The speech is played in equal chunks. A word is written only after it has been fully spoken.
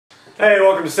Hey,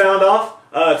 welcome to Sound Off.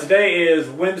 Today is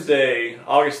Wednesday,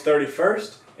 August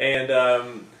 31st,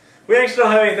 and we actually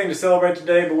don't have anything to celebrate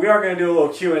today, but we are going to do a little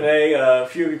Q&A. A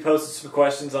few of you posted some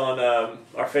questions on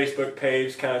our Facebook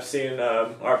page, kind of seeing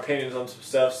our opinions on some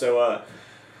stuff. So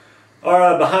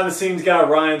our behind-the-scenes guy,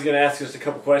 Ryan's going to ask us a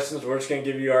couple questions. We're just going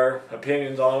to give you our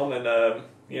opinions on them, and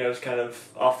just kind of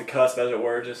off the cusp, as it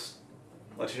were, just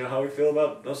let you know how we feel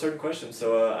about those certain questions.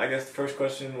 So I guess the first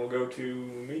question will go to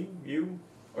me, you.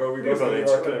 Or are we both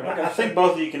answer? I think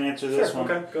both of you can answer this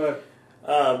one. Okay, go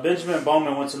ahead. Benjamin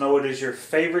Bowman wants to know, what is your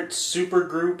favorite super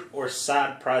group or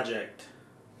side project?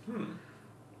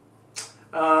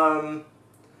 I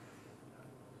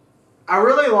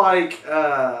really like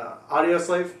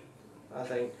Audioslave. I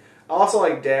think I also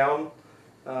like Down.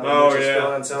 Which is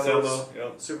Phil Anselmo's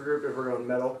super group. If we're going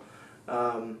metal,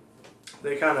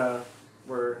 they kind of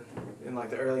were in like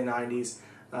the early '90s,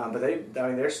 but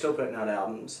they're still putting out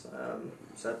albums.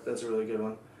 So that's a really good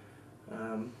one.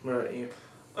 What about you?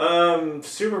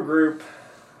 Supergroup.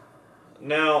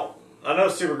 Now, I know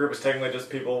Supergroup is technically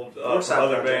just people from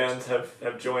other bands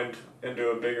have joined into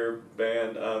a bigger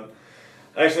band.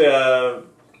 Actually,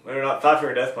 they're not Five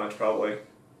Finger Death Punch probably.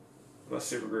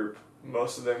 That's Supergroup.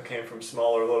 Most of them came from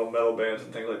smaller little metal bands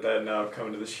and things like that. And now have come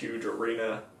into this huge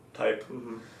arena type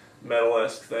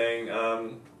metal-esque thing.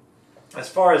 As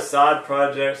far as side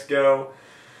projects go,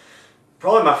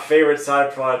 probably my favorite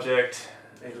side project.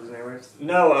 Angels and Airwaves?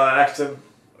 No, actually,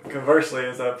 conversely,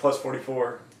 is Plus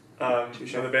 44. When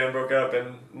the band broke up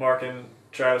and Mark and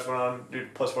Travis went on to do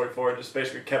Plus 44, just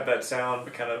basically kept that sound,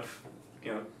 but kind of,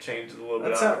 changed it a little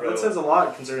bit. That says a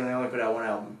lot considering they only put out one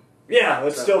album. Yeah,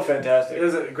 it's still fantastic. It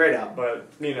was a great album, but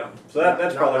so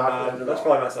that's probably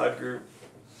my side group.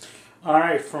 All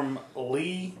right, from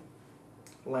Lee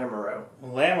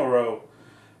Lamoureux.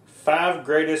 5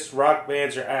 greatest rock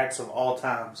bands or acts of all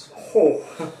times.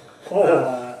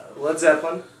 Led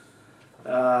Zeppelin,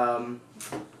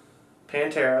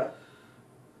 Pantera,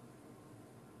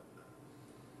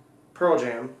 Pearl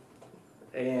Jam,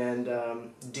 and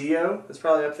Dio is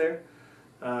probably up there.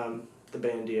 The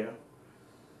band Dio.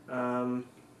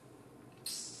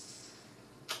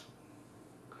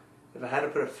 If I had to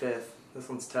put a fifth, this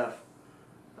one's tough.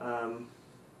 Lamb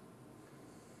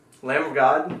of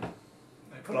God.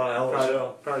 They put on a hell of a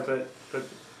show. Probably put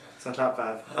it's on top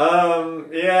 5.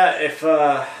 If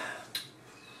of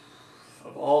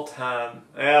all time,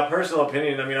 personal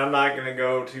opinion. I mean, I'm not gonna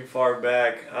go too far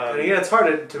back. It's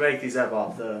hard to make these up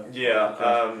off the.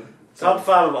 Top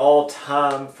 5 of all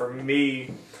time for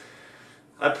me.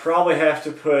 I'd probably have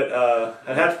to put.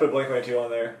 I'd have to put Blink-182 on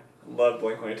there. Love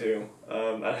Blink-182.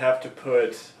 I'd have to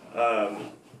put.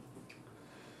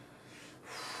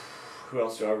 Who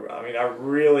else do I mean, I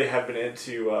really have been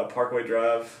into Parkway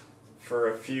Drive for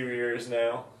a few years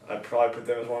now. I'd probably put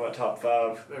them as one of my top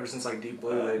 5. Ever since like Deep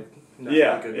Blue,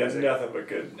 nothing but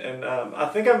good. And I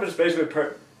think I'm just basically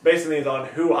basing these on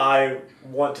who I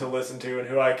want to listen to and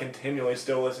who I continually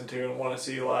still listen to and want to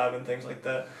see live and things like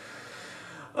that.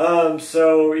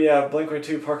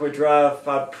 Blink-182, Parkway Drive.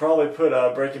 I'd probably put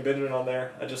Breaking Benjamin on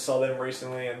there. I just saw them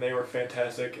recently and they were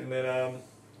fantastic. And then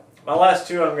my last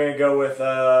 2, I'm going to go with.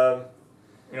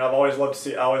 I always love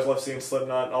seeing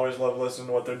Slipknot. Always love listening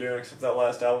to what they're doing, except that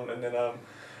last album. And then I'm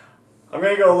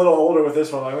going to go a little older with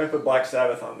this one. I'm going to put Black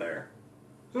Sabbath on there.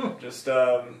 Just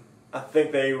I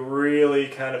think they really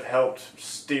kind of helped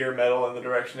steer metal in the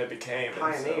direction it became.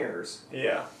 Pioneers.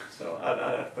 So I'd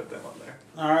have to put them on there.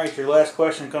 All right, your last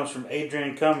question comes from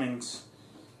Adrian Cummings.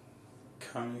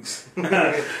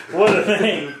 What a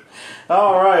name!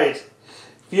 All right.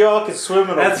 If you all could swim in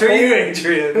a That's pool, for you,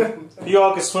 Adrian. If you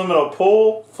all could swim in a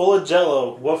pool full of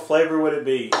Jello, what flavor would it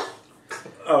be?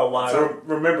 Oh, lime. So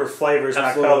remember flavors,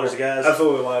 not colors, guys.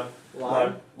 Absolutely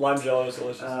lime. Lime Jello is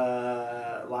delicious.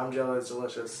 Lime Jello is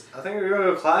delicious. I think we're going to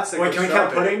go classic. Wait, can we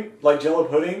count pudding? Like Jello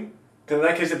pudding? Because in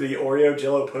that case, it'd be Oreo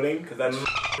Jello pudding, because that's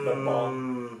the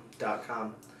bomb.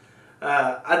 .com.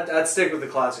 I'd stick with the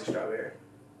classic strawberry.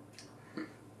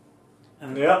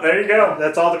 There you go.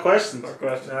 That's all the questions.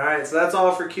 All right, so that's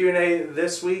all for Q&A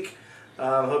this week.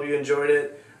 Hope you enjoyed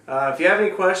it. If you have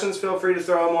any questions, feel free to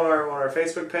throw them on our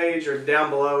Facebook page or down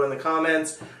below in the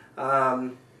comments.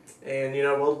 And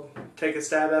we'll take a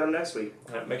stab at them next week.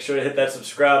 All right, make sure to hit that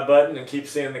subscribe button and keep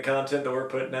seeing the content that we're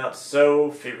putting out so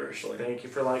feverishly. Thank you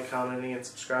for commenting, and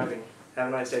subscribing. Have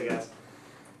a nice day, guys.